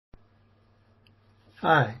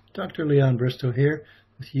Hi, Dr. Leon Bristow here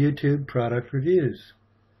with YouTube Product Reviews.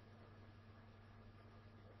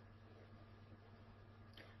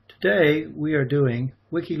 Today we are doing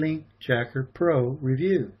WikiLink Jacker Pro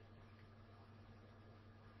review.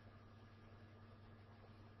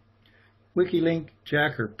 WikiLink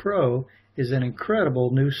Jacker Pro is an incredible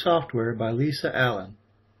new software by Lisa Allen.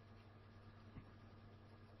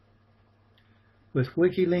 With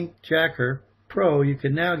WikiLink Jacker Pro, you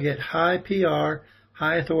can now get high PR,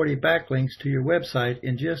 high authority backlinks to your website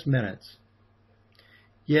in just minutes.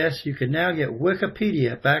 Yes, you can now get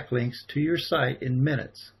Wikipedia backlinks to your site in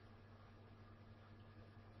minutes.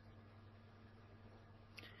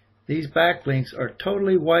 These backlinks are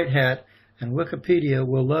totally white hat, and Wikipedia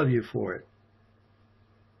will love you for it.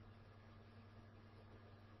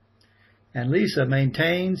 And Lisa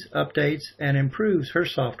maintains, updates, and improves her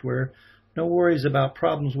software. No worries about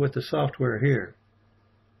problems with the software here.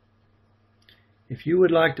 If you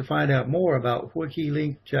would like to find out more about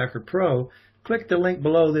WikiLink Jacker Pro, click the link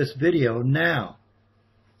below this video now.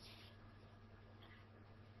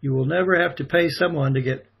 You will never have to pay someone to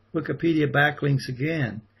get Wikipedia backlinks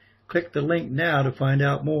again. Click the link now to find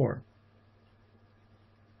out more.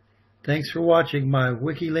 Thanks for watching my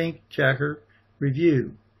WikiLink Jacker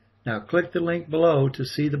review. Now click the link below to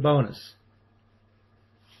see the bonus.